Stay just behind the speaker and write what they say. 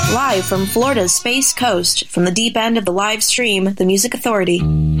Live from Florida's Space Coast, from the deep end of the live stream, The Music Authority.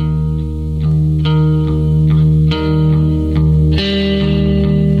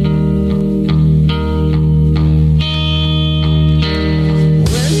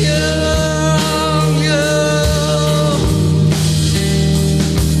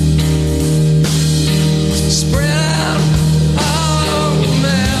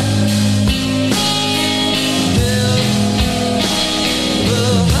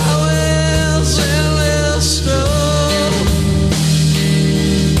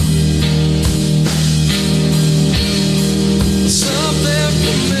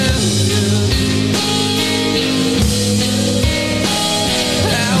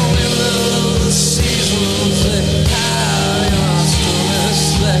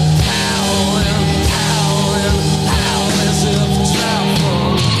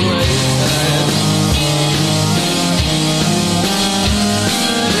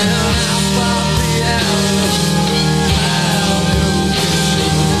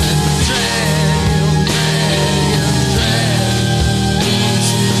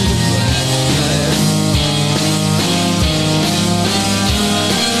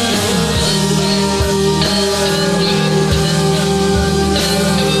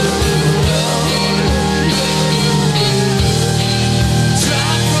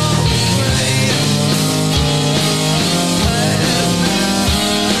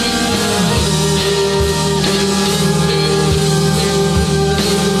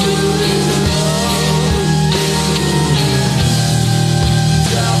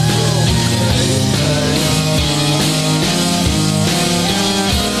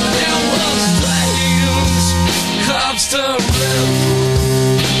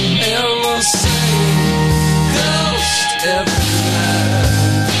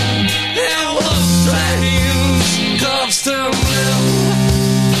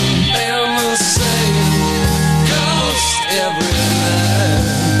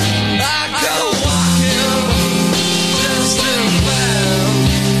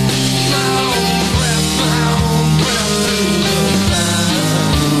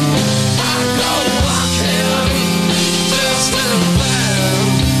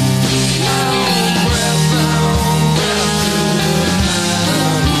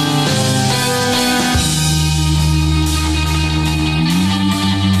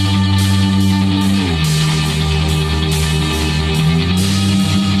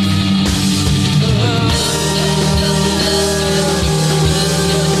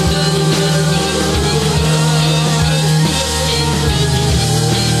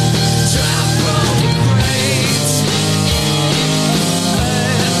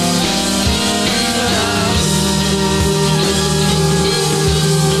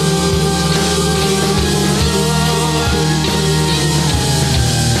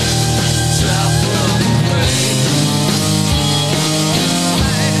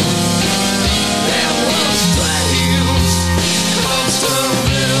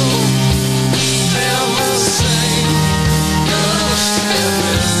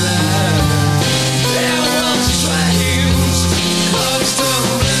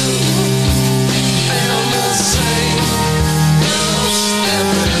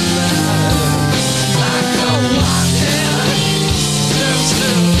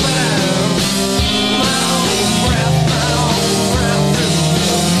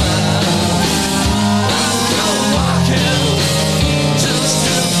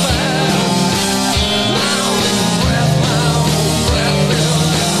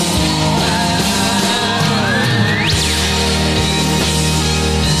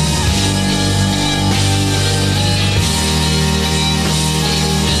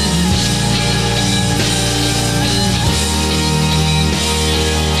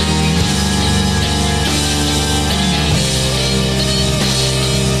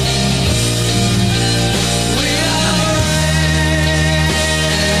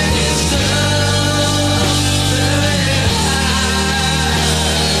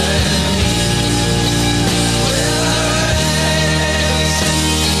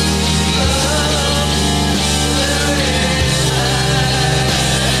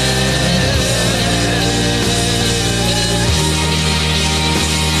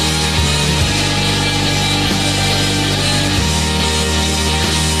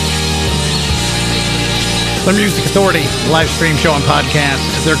 The Music Authority live stream show and podcast.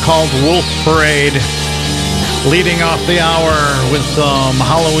 They're called Wolf Parade. Leading off the hour with some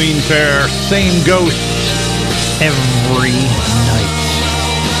Halloween fare, Same Ghosts Every Night.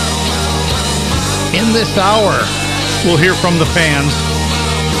 In this hour, we'll hear from the fans,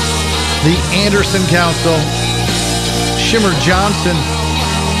 the Anderson Council, Shimmer Johnson,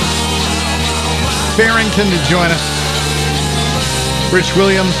 Barrington to join us. Rich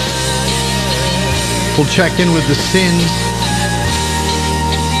Williams will check in with the Sins.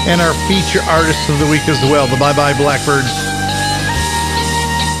 And our feature artists of the week as well, the Bye Bye Blackbirds,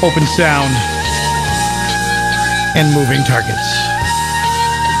 Open Sound, and Moving Targets.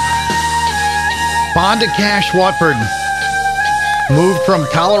 Fonda Cash Watford moved from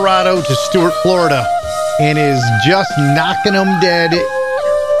Colorado to Stuart, Florida, and is just knocking them dead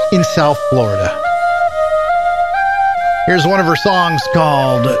in South Florida. Here's one of her songs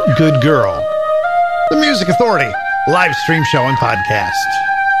called Good Girl. The Music Authority, live stream show and podcast.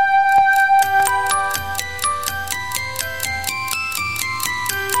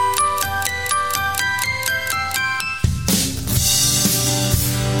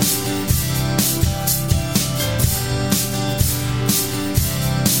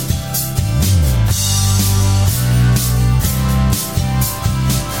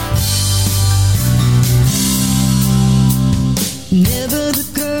 Never the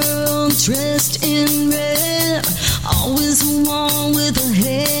girl dressed in red, always the one with a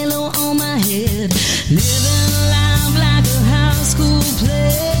halo on my head, living life like a high school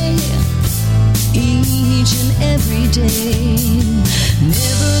play, each and every day.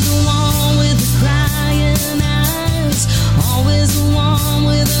 Never the one with the crying eyes, always the one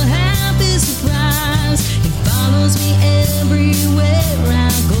with a happy surprise. It follows me everywhere I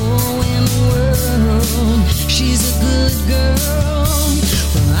go in the world. She's a good girl.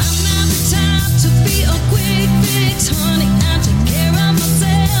 Well, I'm not the type to be a quick fix, honey. I take care of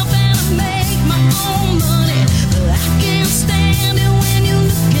myself and I make my own money. But I can't stand it when you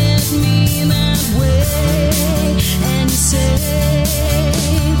look at me that way and you say,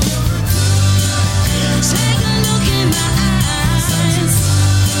 take a look in my eyes.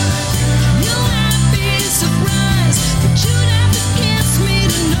 You might be surprised, but you'd have to kiss me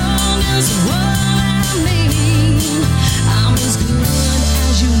to know just what I mean. I'm as good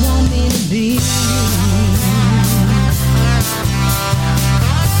as you want me to be.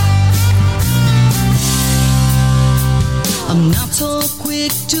 I'm not so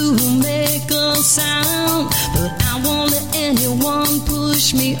quick to make a sound, but I won't let anyone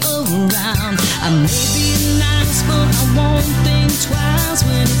push me around. I may be nice, but I won't think twice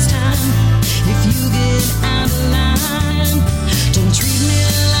when it's time. If you get out of line, don't treat me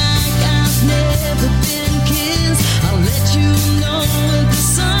like I've never been kissed. I'll let you know if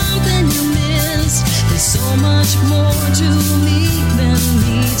there's something you miss. There's so much more to me than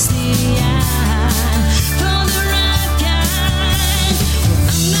meets the eye. For the right guy,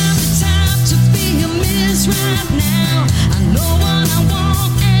 well, I'm not the type to be a miss right now. I know what I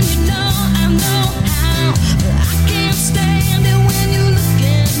want and you know I know how. But I can't stand it when you look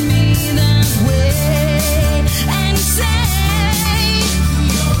at me that way and you say,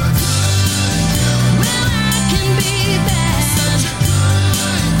 well, I can be bad,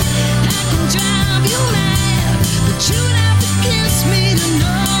 I can drive you mad, but you'd have to kiss me to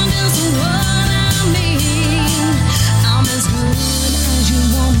know just what I mean. I'm as good as you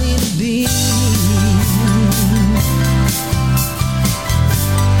want me to be.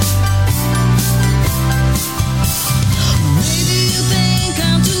 Maybe you think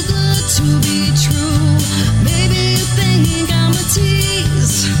I'm too good to be true. Maybe you think I'm a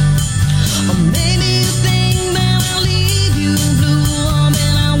tease. Or maybe you think that I'll leave you blue. Or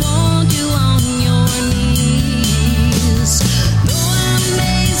that I want you on your knees. Though I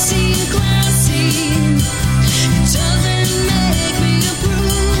may seem classy, it doesn't make me a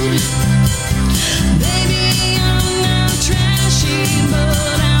prude. Baby, I'm not trashy,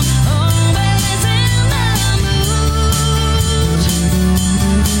 but I'm always in the mood.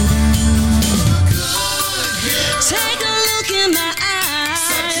 Take a look in my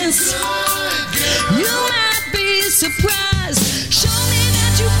eyes. You might be surprised. Show me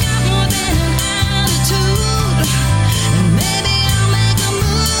that you got more than an attitude, and maybe I'll make a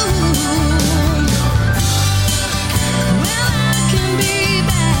move. Well, I can be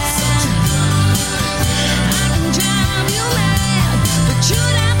bad, I can drive you mad, but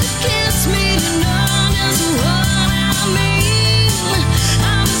you'd have to kiss me to know just what I mean.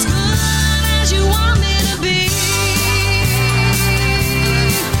 I'm as good as you want me to be.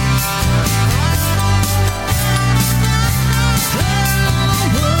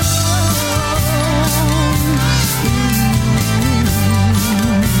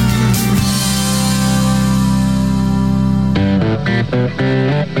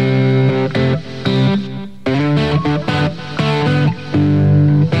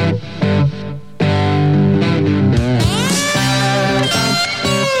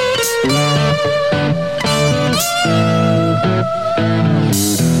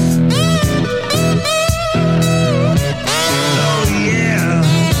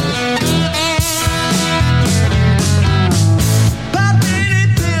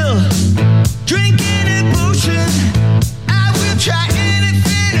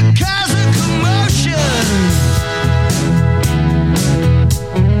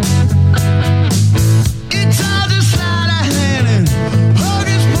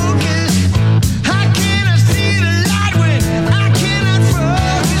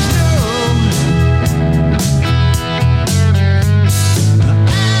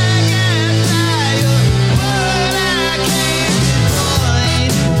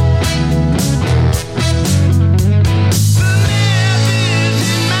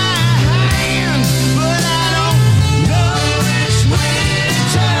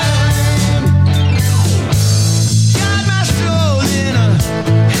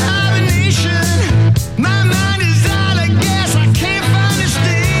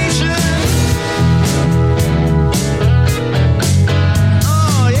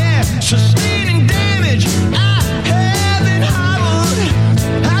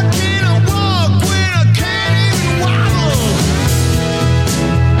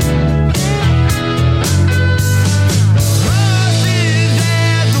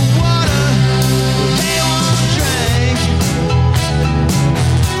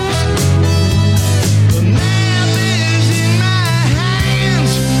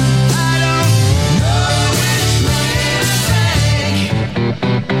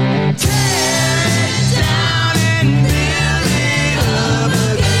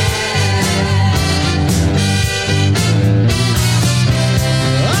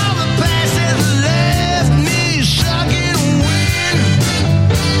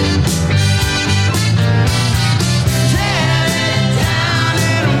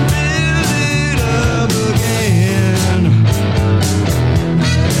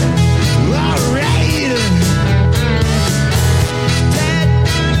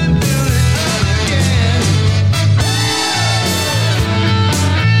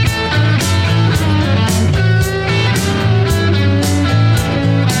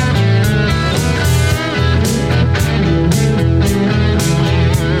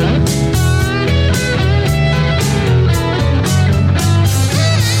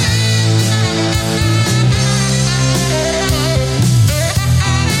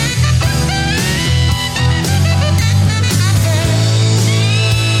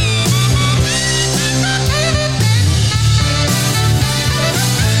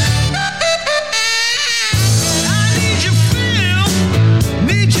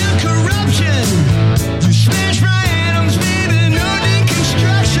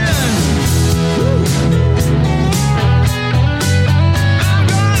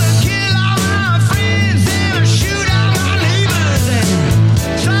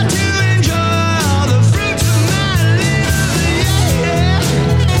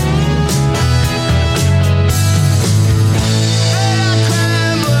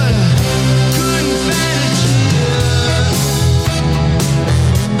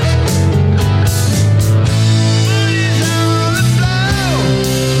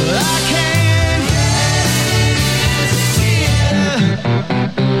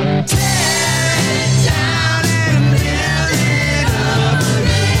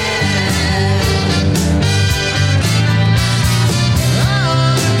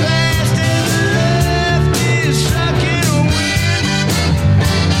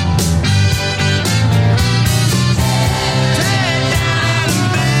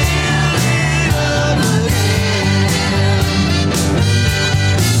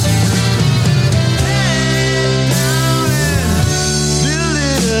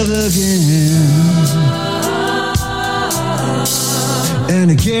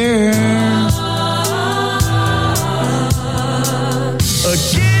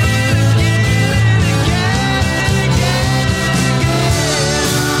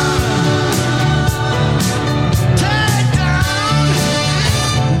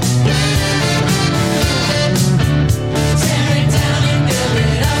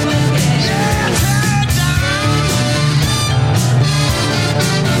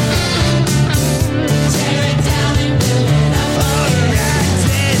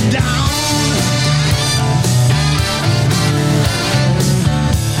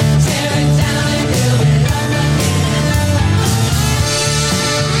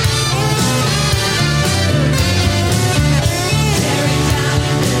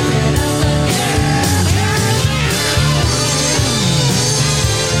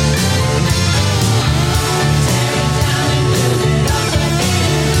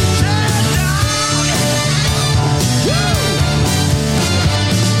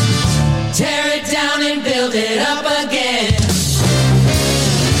 again.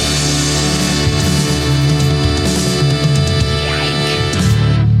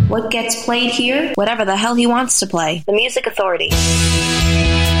 What gets played here? Whatever the hell he wants to play. The Music Authority. There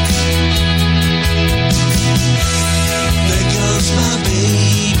goes my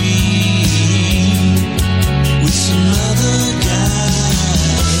baby with some other guy.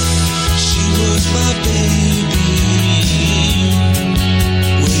 She was my baby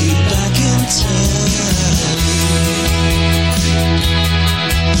way back in time.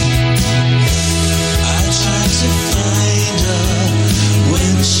 I tried to find her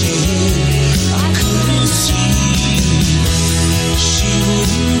when I couldn't see. She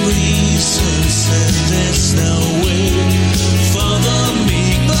wouldn't reason, said there's no way for me.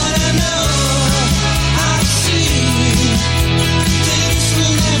 But I know, I see, things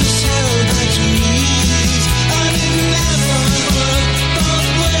will never tell the dreams. And it never worked both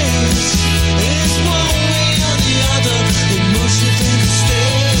ways. It's one way or the other, emotion can stay.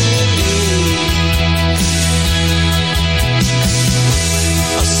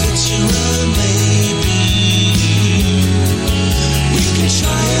 I said to her, maybe we can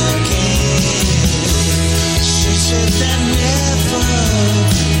try again. She said that never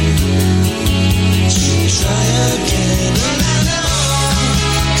to try again. And I know,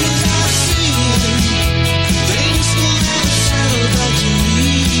 'cause I see things will never settle like you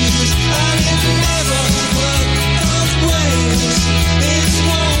need. And it never worked both ways. It's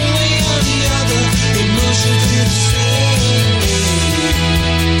one way or the other, emotion can stay.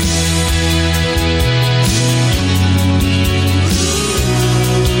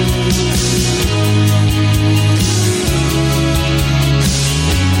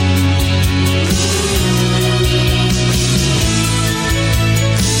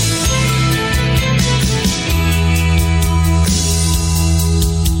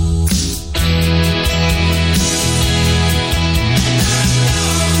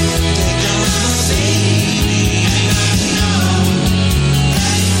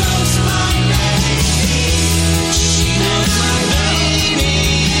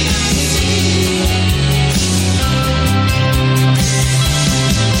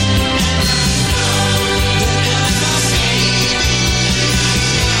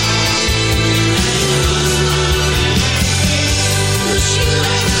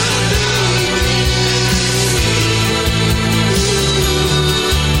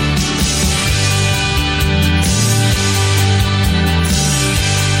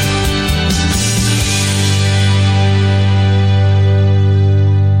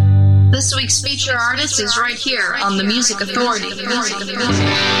 This week's feature artist is right here on the Music Authority.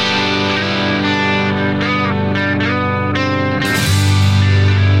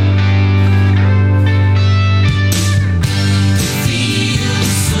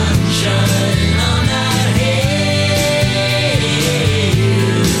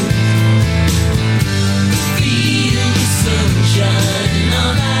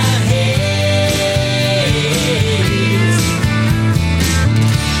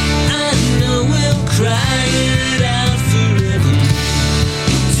 Cry it out forever.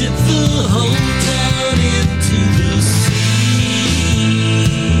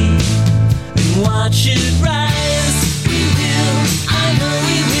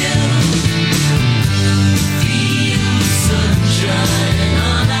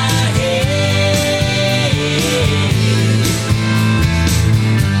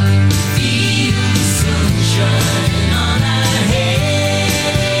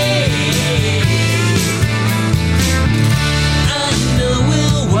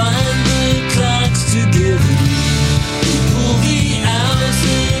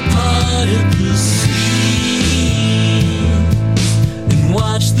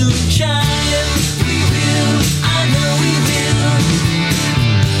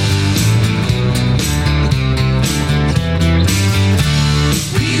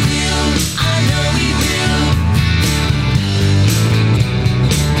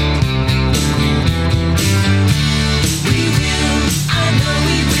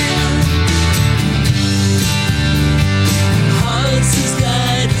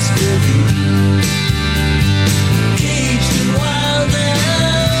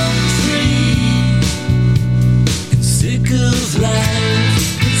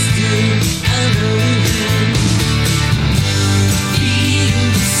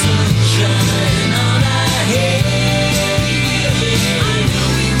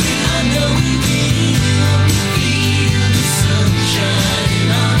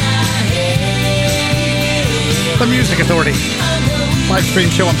 Authority. Live stream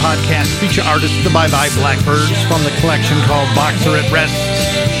show and podcast. Feature artist The Bye Bye Blackbirds from the collection called Boxer at Rest.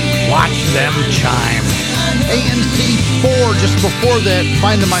 Watch them chime. ANC4 just before that.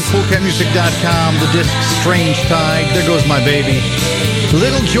 Find them on coolcatmusic.com. The disc Strange Tide. There goes my baby.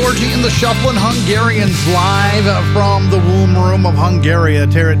 Little Georgie and the Shufflin' Hungarians live from the womb room of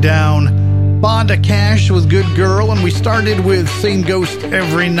Hungaria. Tear it down. Bonda Cash with Good Girl, and we started with Same Ghost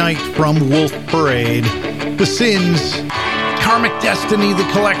Every Night from Wolf Parade. The Sins, Karmic Destiny, the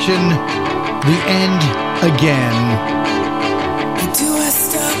collection, The End Again. Do I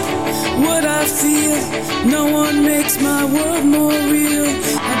stop what I feel? No one makes my world more real.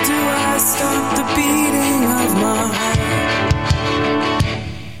 Or do I stop the beating of my heart?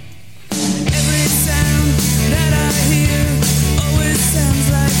 Every sound that I hear always sounds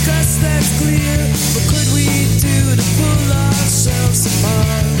like us, that's clear. What could we do to pull ourselves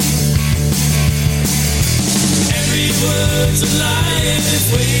apart? Every word's a lie if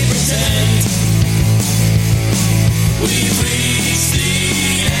we pretend we've reached the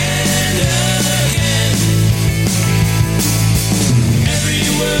end again. Every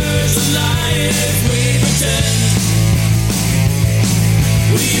word's a lie if we pretend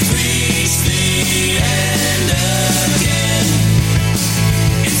we've reached the end again.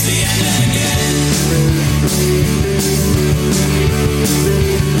 It's the end again.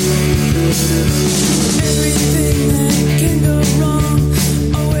 Everything that can go wrong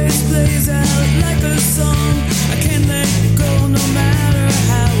always plays out like a song. I can't let go no matter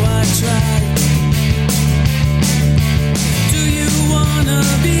how I try. Do you wanna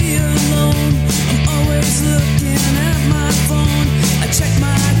be alone? I'm always looking at my phone. I check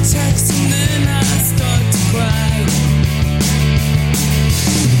my text and then I start to cry.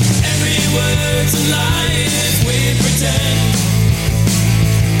 Every word's a lie if we pretend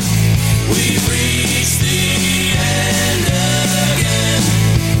we've reached the end again.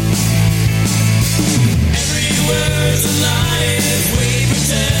 Every word's a lie if we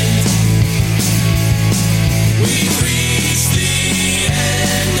pretend we've reached the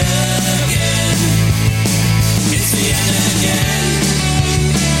end again. It's the end again.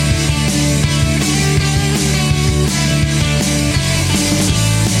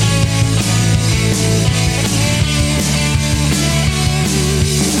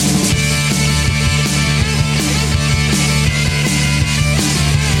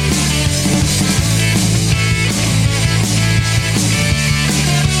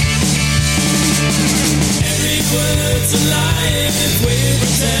 Words a lie if we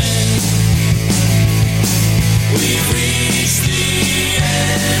pretend we've reached the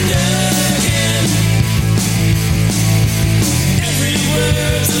end again. Every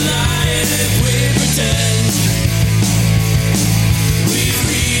word's a lie if we pretend we've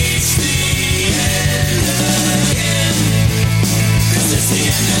reached the end again. 'Cause it's the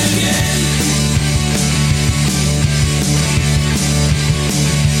end again.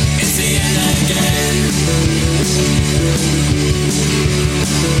 It's the end again.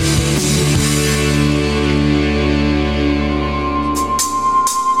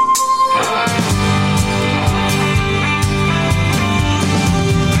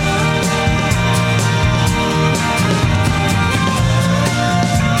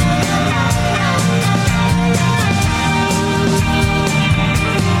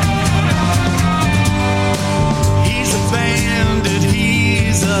 He's a bandit,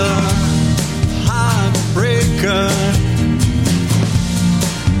 he's a heartbreaker.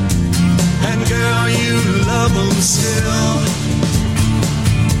 And girl, you love him still.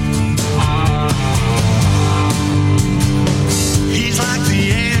 He's like the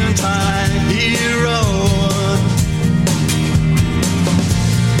anti-hero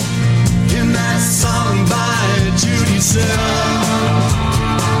in that song by Judy Sell.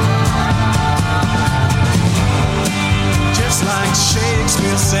 Just like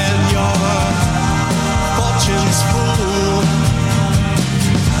Shakespeare said, your fortune's full.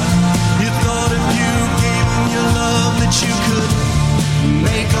 You thought if you gave him your love that you could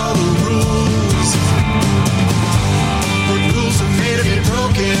make all the rules. But rules are made to be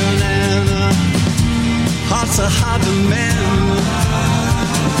broken and hearts are hard to mend.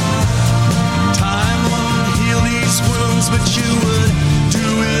 Time won't heal these wounds, but you would do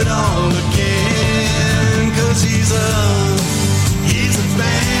it all again. 'Cause he's a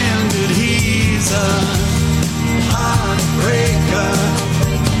bandit, he's a heartbreaker.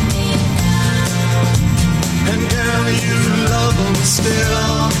 And girl, you love him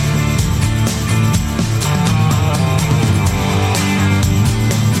still.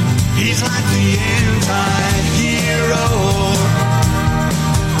 He's like the anti-hero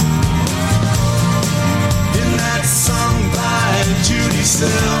in that song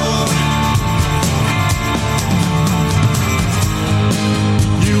still.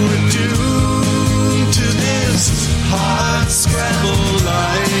 You were doomed to this hard scramble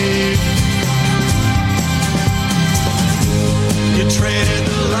life. You traded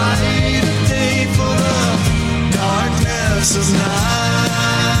the light of day for the darkness of night.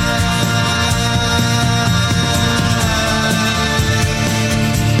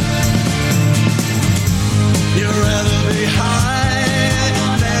 You'd rather be high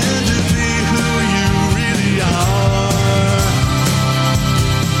than to be who you really are.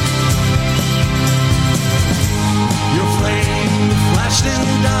 Your flame flashed and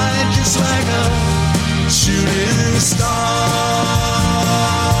died just like a shooting star.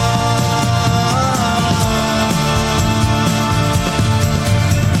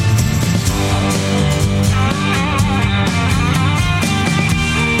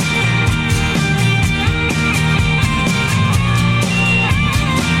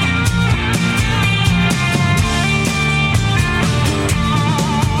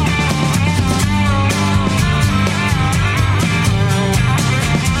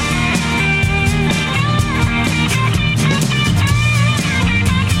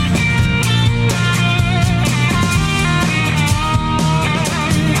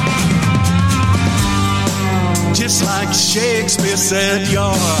 Just like Shakespeare said,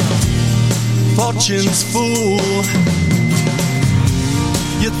 your fortune's full.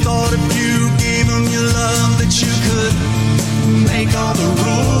 You thought if you gave him your love that you could make all the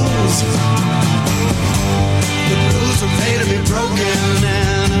rules. The rules are made to be broken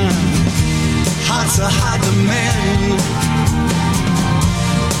and hearts are hard to mend.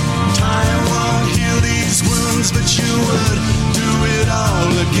 Time won't heal these wounds, but you would do it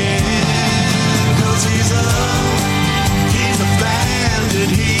all again. 'Cause he's a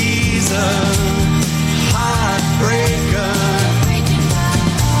bandit, he's a heartbreaker.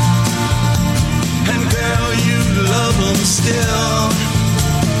 And girl, you love him still.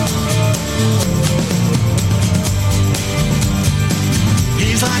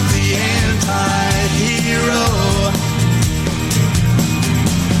 He's like the anti-hero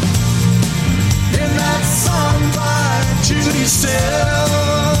in that song by Judy Still.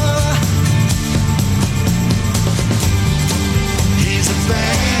 He's a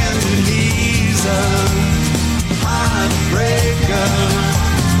bandit, he's a heartbreaker.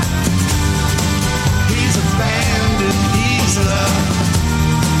 He's a bandit, he's a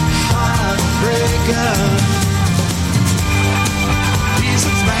heartbreaker. He's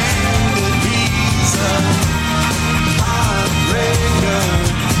a bandit, he's a heartbreaker.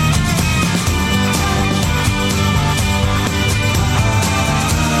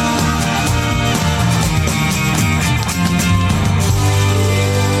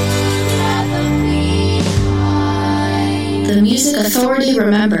 The Music Authority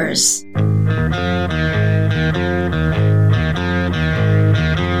remembers.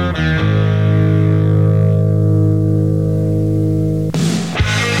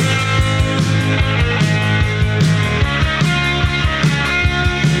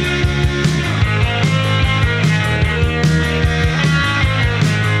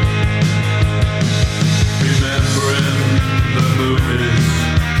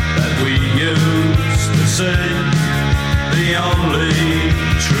 The only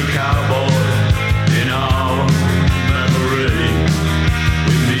true cowboy in our memory.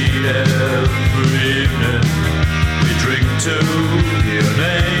 We meet every evening. We drink to your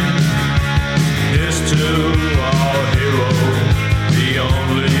name. Here's to our hero, the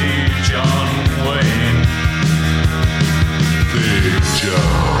only John Wayne. Big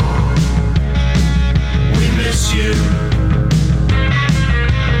John, we miss you.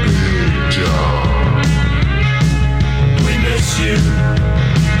 Big John, you.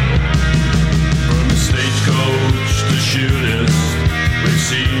 From the stagecoach to shooters, we've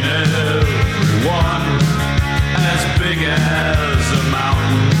seen everyone as big as a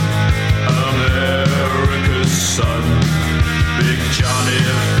mountain, America's son. Big Johnny,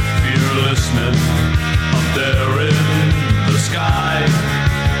 if you're listening, up there in the sky,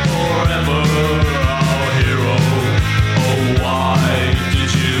 forever our hero. Oh, why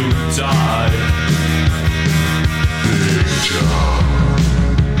did you die? Big John,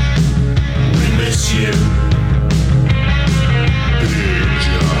 we miss you. Big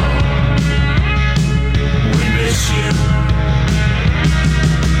John, we miss you.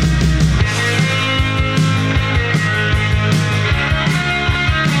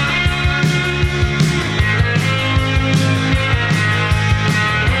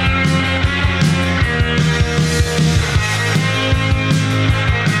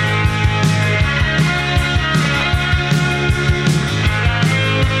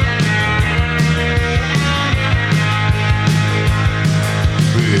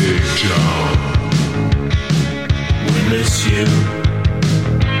 Big John. We miss you.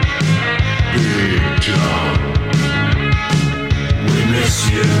 Big John. We miss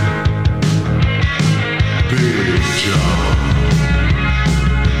you. Big John.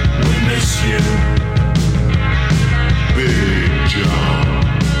 We miss you. Big John.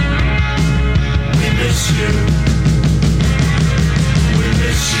 We miss you. We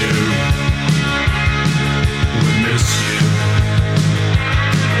miss you. We miss you.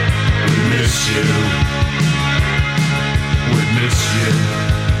 We miss you. We miss you.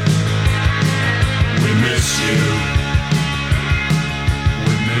 We miss you.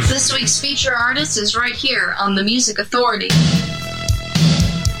 We miss This week's feature artist is right here on the Music Authority.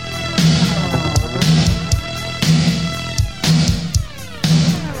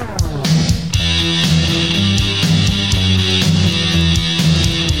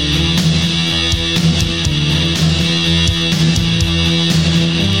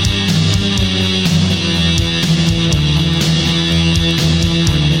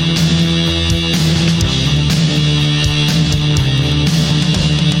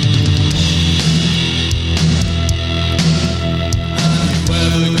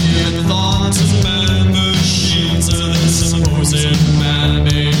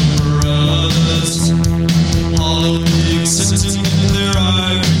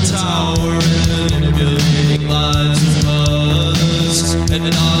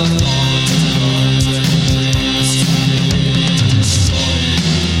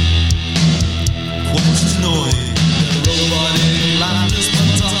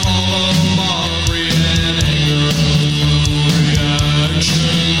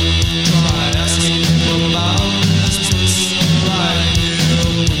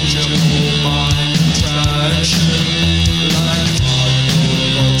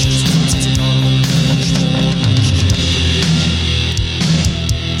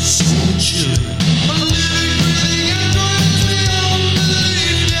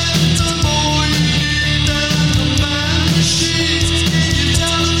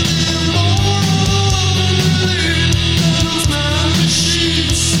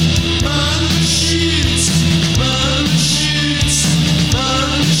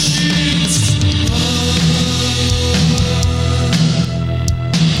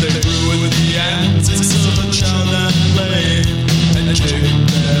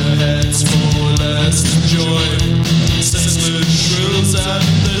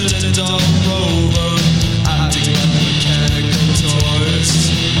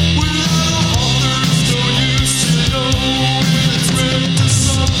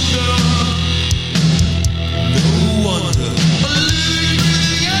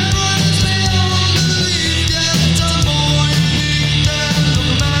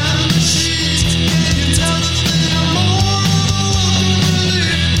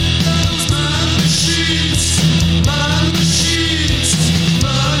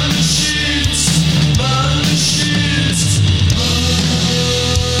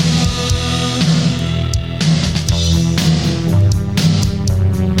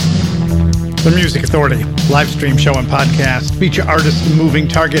 The Music Authority, live stream show and podcast, feature artist moving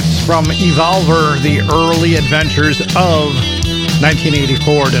targets from Evolver, the early adventures of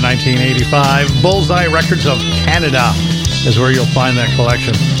 1984 to 1985. Bullseye Records of Canada is where you'll find that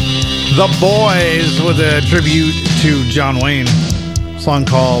collection. The Boys with a tribute to John Wayne, a song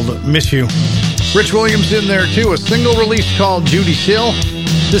called Miss You. Rich Williams in there too, a single release called Judy Sill.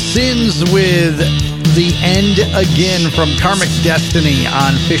 The Sins with The End Again from Karmic Destiny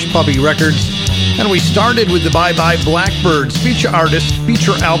on Fish Puppy Records. And we started with the Bye Bye Blackbirds, feature artist,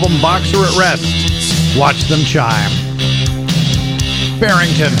 feature album Boxer at Rest. Watch them chime.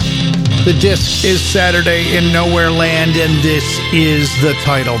 Barrington. The disc is Saturday in Nowhere Land, and this is the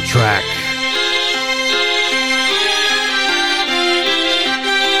title track.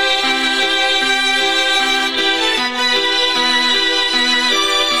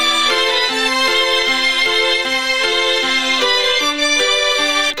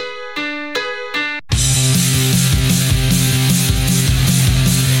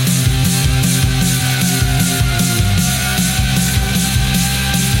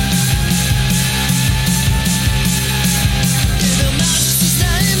 Majesty's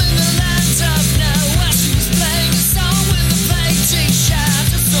name in the land.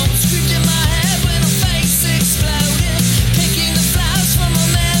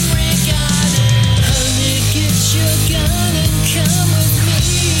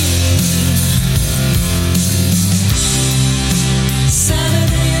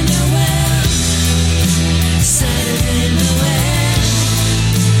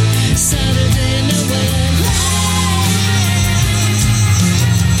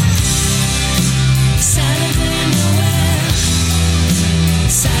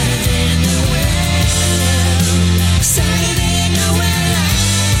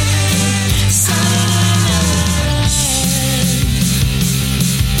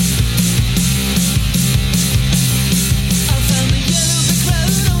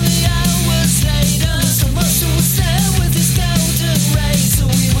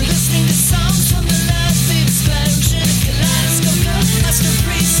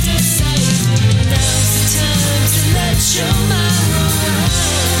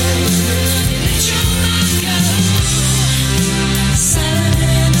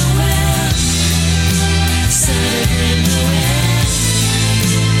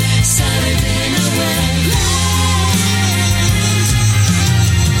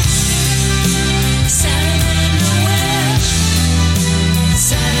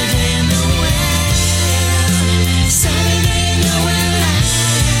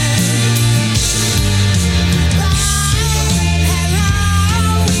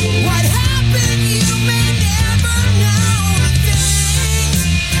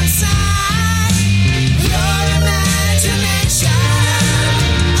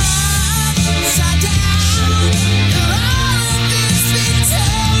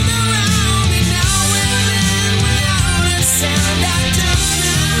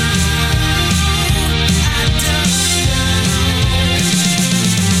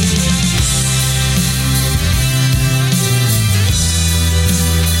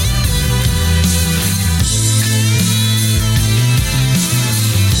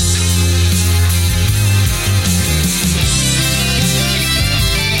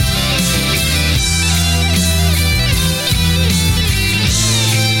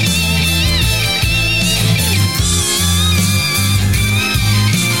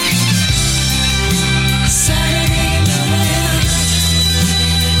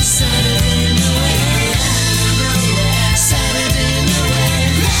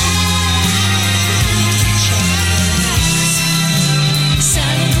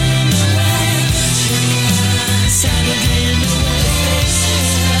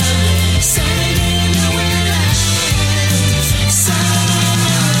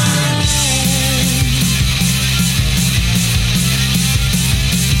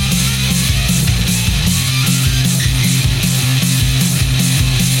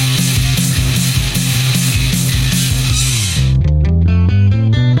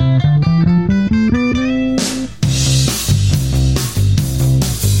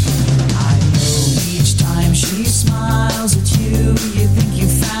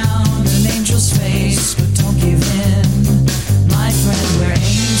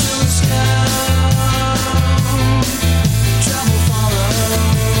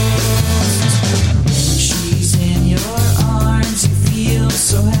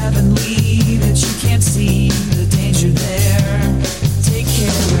 heavenly that you can't see the danger there. Take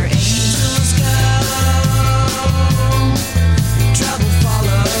care where angels go. Trouble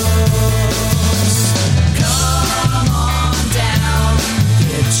follows. Come on down.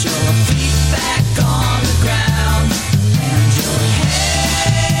 Get your feet back on the ground and your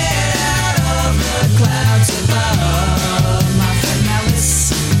head out of the clouds above. My friend, now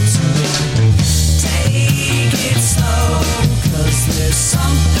listen to me. Take it slow, 'cause there's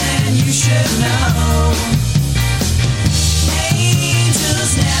something you should know.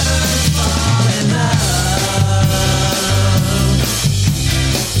 Angels never fall in love.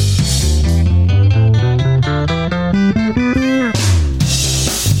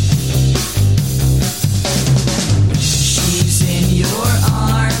 She's in your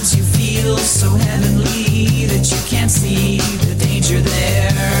arms, you feel so heavenly that you can't see the danger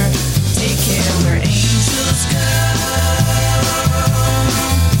there. Take care where angels go.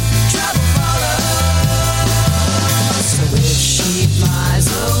 Trouble follows. So if she flies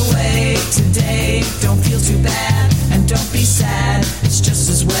away today, don't feel too bad and don't be sad. It's just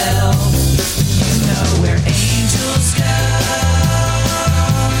as well. You know where angels go.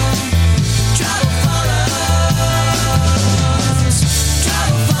 Trouble follows.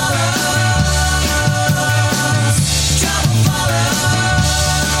 Trouble follows. Trouble follows.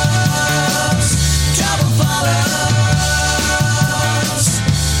 Trouble follows.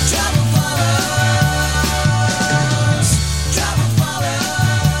 Trouble follows. Trouble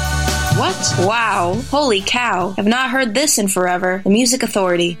follows. What? Wow. Holy cow. I've not heard this in forever. The Music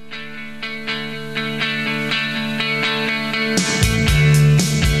Authority.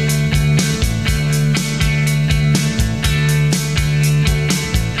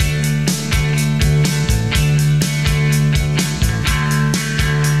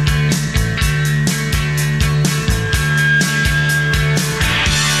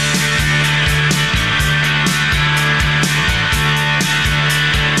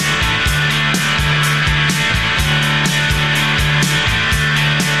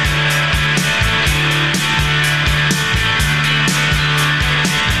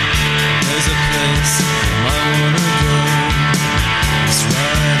 There's a place I wanna go. It's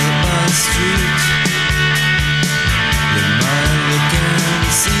right up my street. You might look and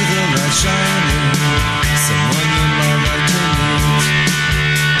see the light shining. Someone you might like to meet.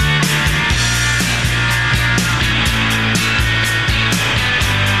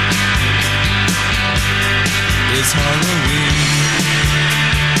 It's Halloween.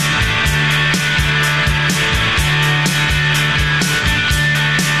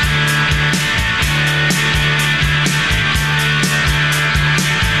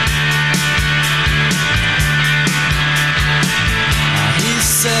 He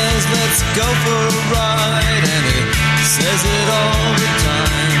says let's go for a ride, and he says it all the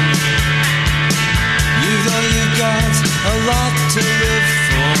time. You know you've got a lot to live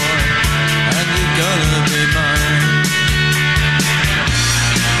for, and you're gonna be mine.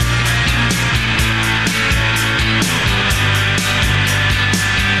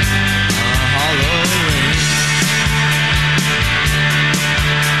 Halloween.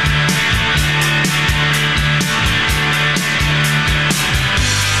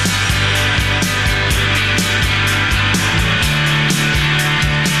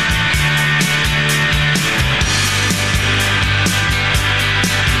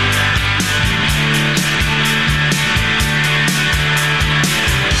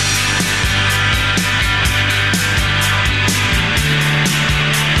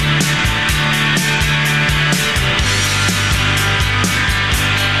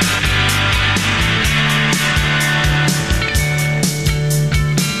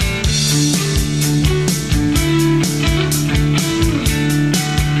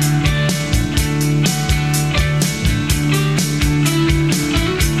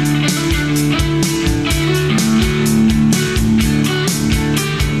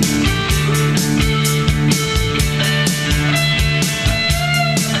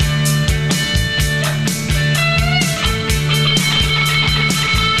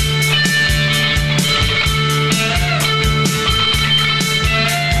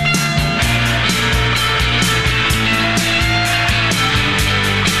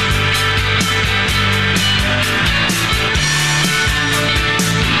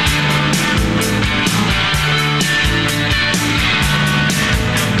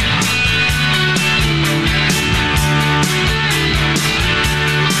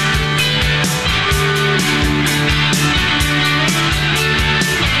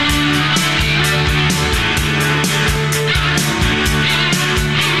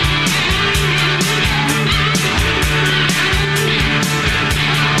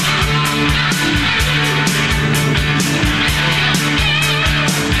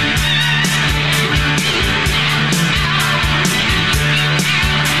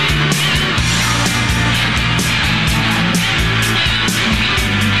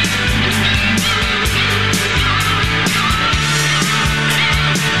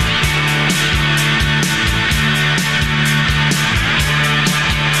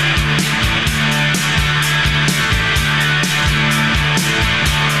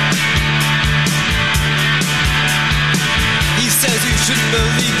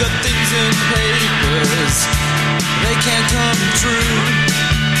 the things in papers, they can't come true.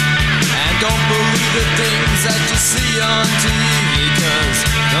 And don't believe the things that you see on TV, 'cause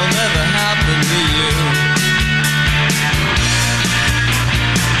they'll never happen to you.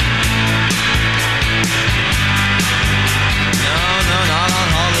 No, not on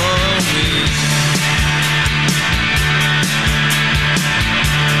Halloween.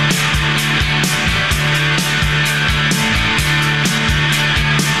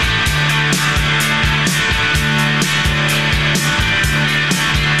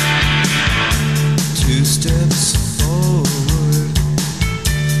 Two steps forward.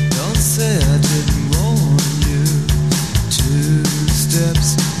 Don't say I didn't warn you. Two steps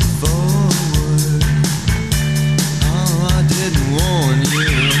forward. Oh, I didn't warn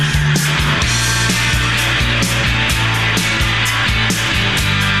you.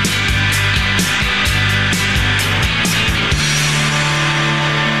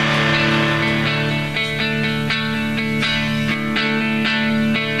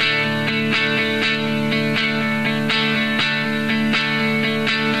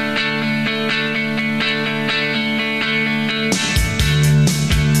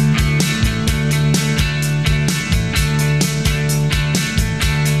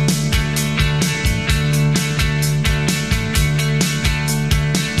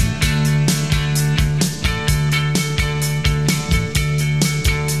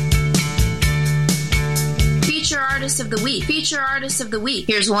 Of the week. Feature artist of the week.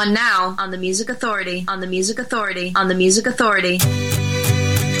 Here's one now on the Music Authority. On the Music Authority. On the Music Authority.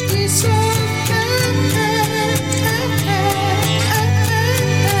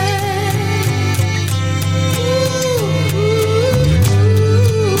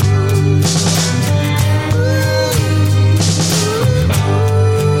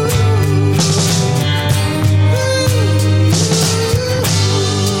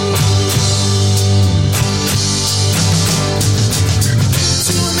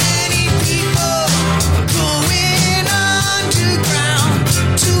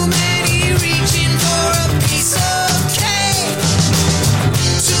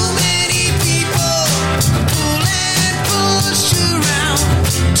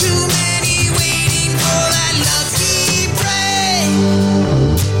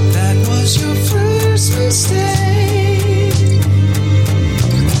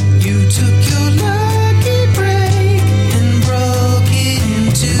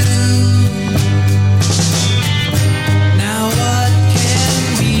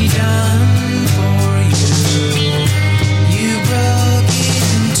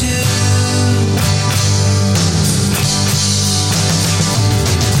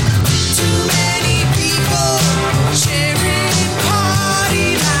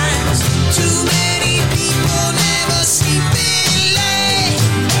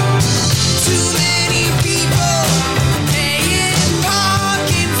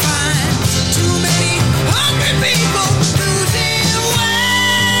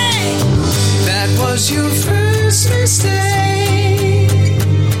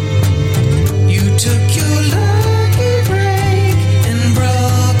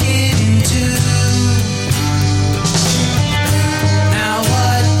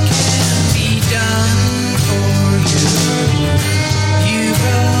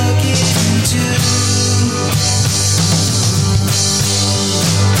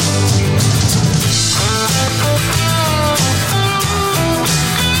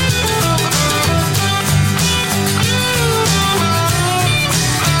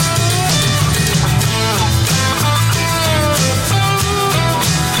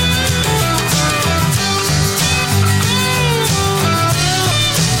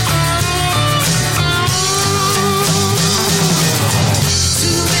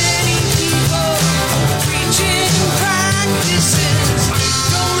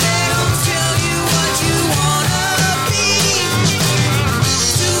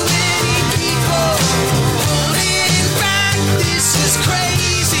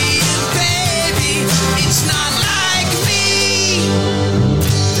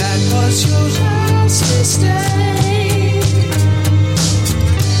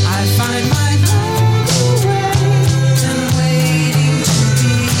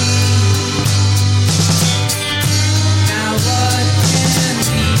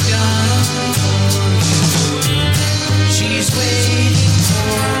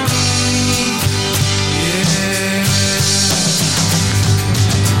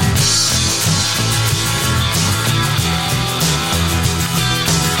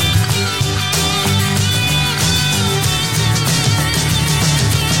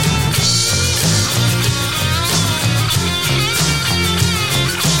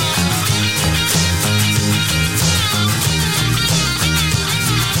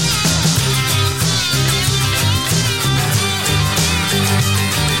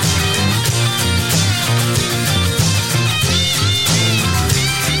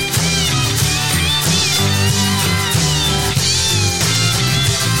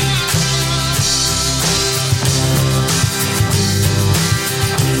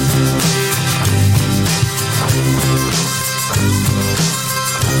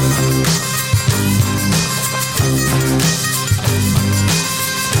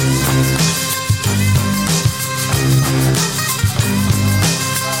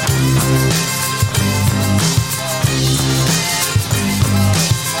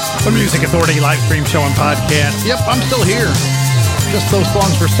 The Music Authority live stream show and podcast. Yep, I'm still here. Just those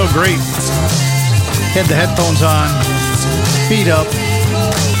songs were so great. Had the headphones on, feet up.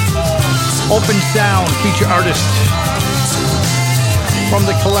 Open Sound, feature artist from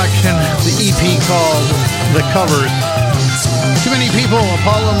the collection, the EP called The Covers. Too Many People, a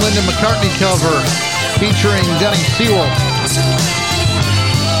Paul and Linda McCartney cover featuring Denny Sewell.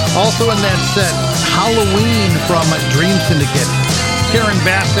 Also in that set, Halloween from Dream Syndicate. Karen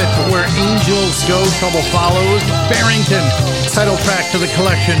Bassett, Where Angels Go, Trouble Follows. Barrington, title track to the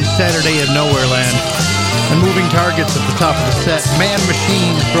collection, Saturday in Nowhere Land. And Moving Targets at the top of the set. Man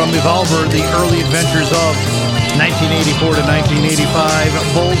Machine from Evolver, The Early Adventures of 1984 to 1985.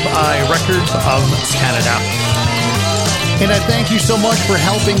 Bullseye Records of Canada. And I thank you so much for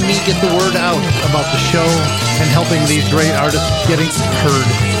helping me get the word out about the show and helping these great artists getting heard.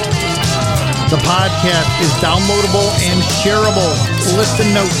 The podcast is downloadable and shareable.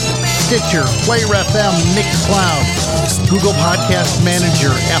 Listen Notes, Stitcher, Player FM, Mixcloud, Google Podcast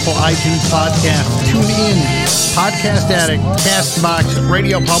Manager, Apple iTunes Podcast, TuneIn, Podcast Addict, CastBox,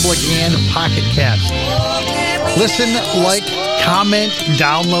 Radio Public, and Pocket Cast. Listen, like, comment,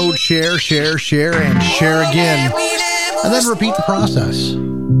 download, share, and share again. And then repeat the process.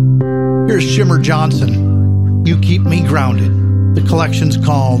 Here's Shimmer Johnson, You Keep Me Grounded. The collection's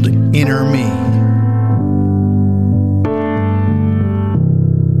called Inner Me.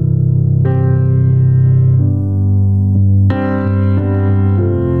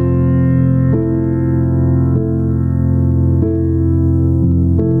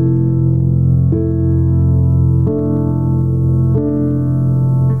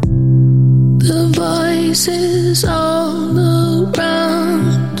 The voices all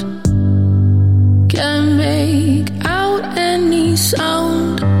around can make out any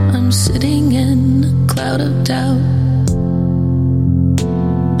sound. I'm sitting in a cloud of doubt.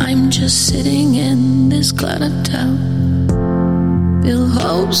 I'm just sitting in this cloud of doubt. Feel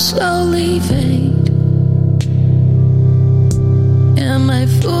hope slowly fade. Am I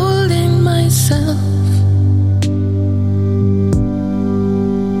fooling myself?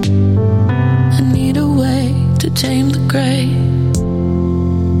 I need a way to tame the gray.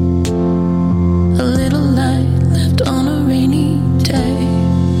 A little light left on a rainy day.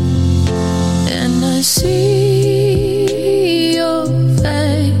 And I see your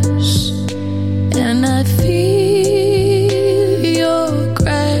face, and I feel your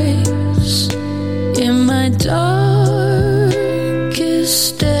grace. In my darkest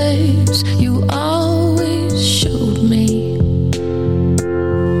days, you always showed me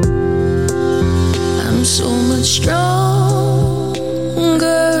I'm so much stronger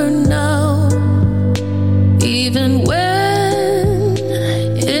now. Even when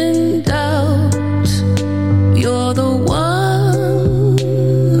in doubt, you're the one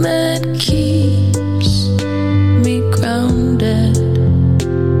that keeps me grounded.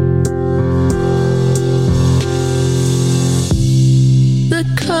 The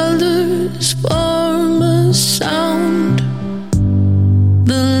colors form a sound.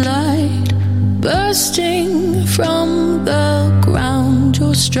 The light bursting from the ground.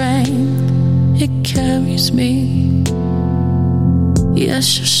 Your strength, it carries me.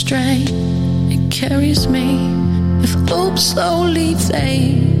 Yes, your strength, it carries me. If hope slowly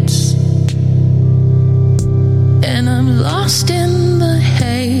fades and I'm lost in the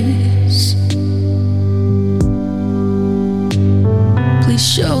haze, please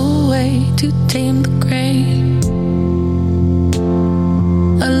show a way to tame the gray.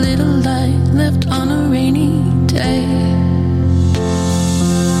 A little light left on a rainy day.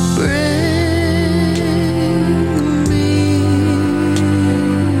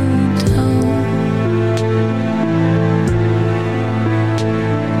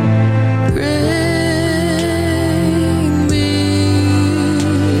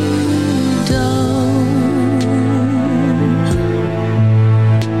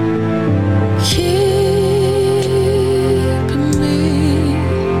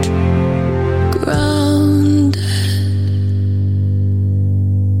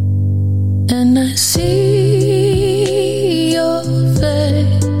 And I see your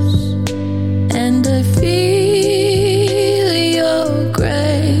face, and I feel your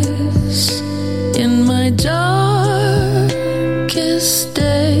grace. In my darkest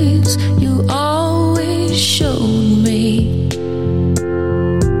days, you always showed me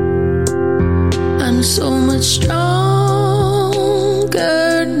I'm so much stronger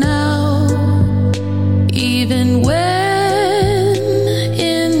now. Even when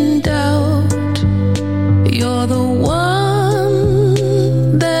you're the one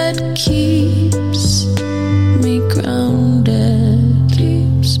that keeps me grounded,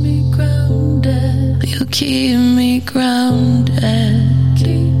 keeps me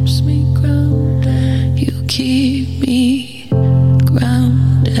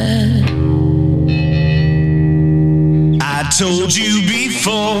told you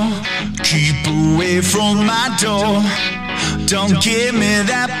before, keep away from my door. Don't give me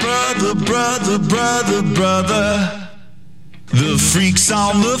that brother. The freaks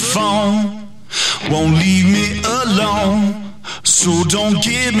on the phone won't leave me alone. So don't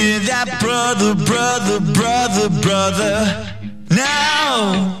give me that brother.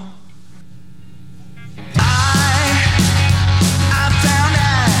 No.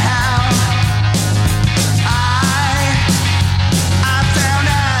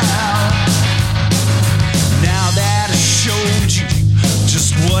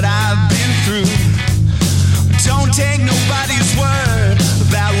 What I've been through. Don't take nobody's word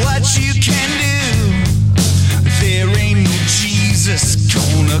about what you can do. There ain't no Jesus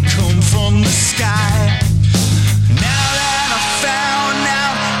gonna come from the sky. Now that I found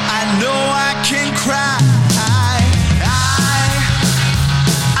out, I know I can cry.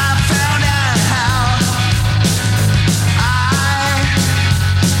 I found out.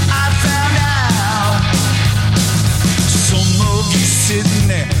 I found out. Some of you sitting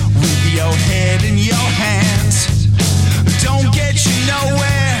there with your head in your hands. Don't get you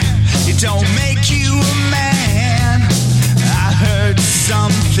nowhere. It don't make you a man. I heard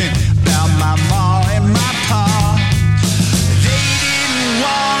something about my ma and my pa. They didn't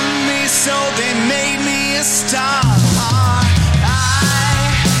want me, so they made me a star.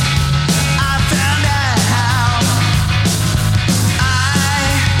 I found out.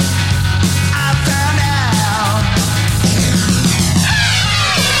 I found out.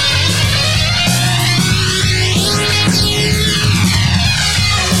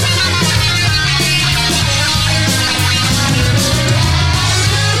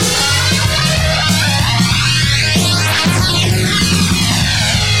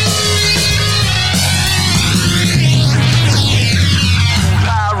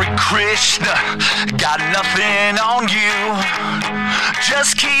 Krishna, got nothing on you.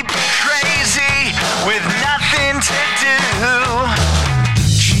 Just keep it crazy with nothing to do.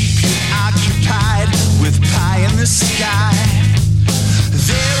 Keep you occupied with pie in the sky.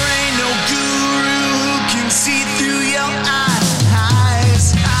 There ain't no guru who can see through your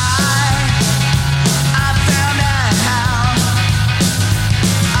eyes. I found out.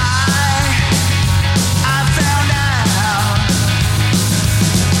 I found out.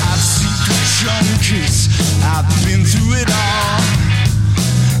 Junkies, I've been through it all.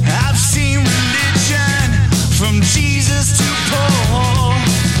 I've seen religion from Jesus to Paul.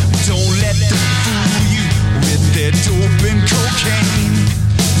 Don't let them fool you with their dope and cocaine.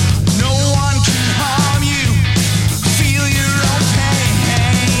 No one can harm you. Feel your own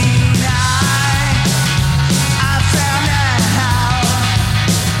pain. I found out.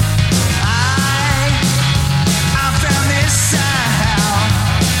 I found this out.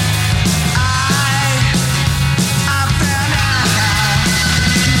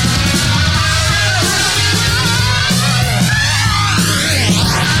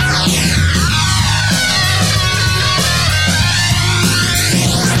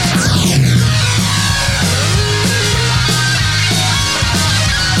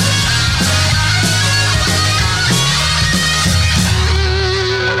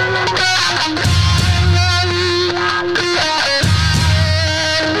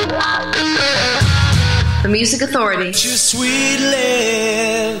 The Music Authority. Your sweet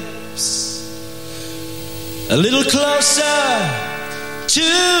lips a little closer to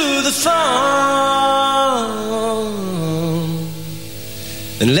the phone,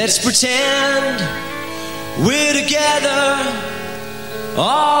 and let's pretend we're together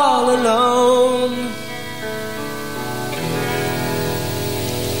all alone.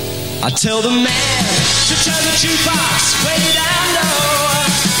 I tell the man to turn the jukebox way down low.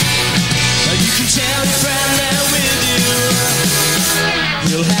 You can tell your friend they're with you.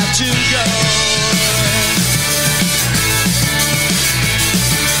 You'll have to go.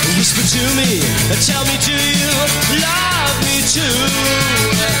 Whisper to me, tell me, do you love me too?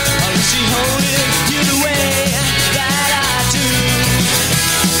 Or is he holding you the way that I do?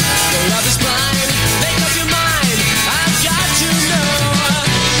 Your love is blind, make up your mind, I've got to know.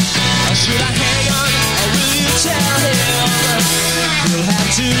 Or should I hang on, or will you tell him? You'll have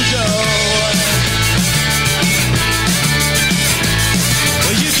to go.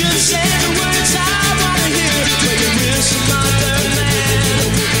 Well, you can say the words I want to hear, but you will some other man.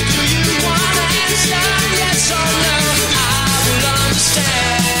 Do you want to answer yes or no? I will understand.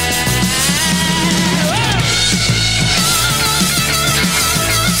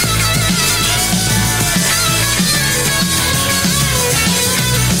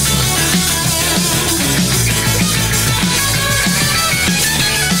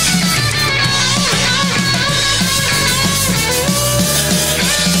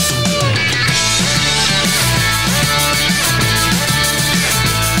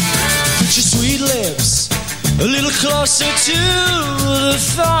 closer to the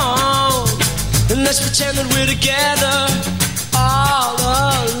phone, and let's pretend that we're together all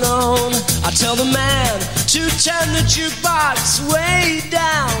alone. I tell the man to turn the jukebox way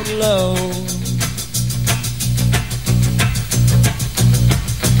down low.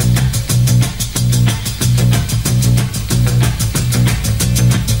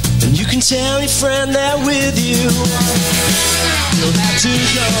 And you can tell your friend they're with you. You'll have to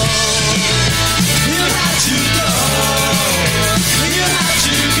go. You'll have to go.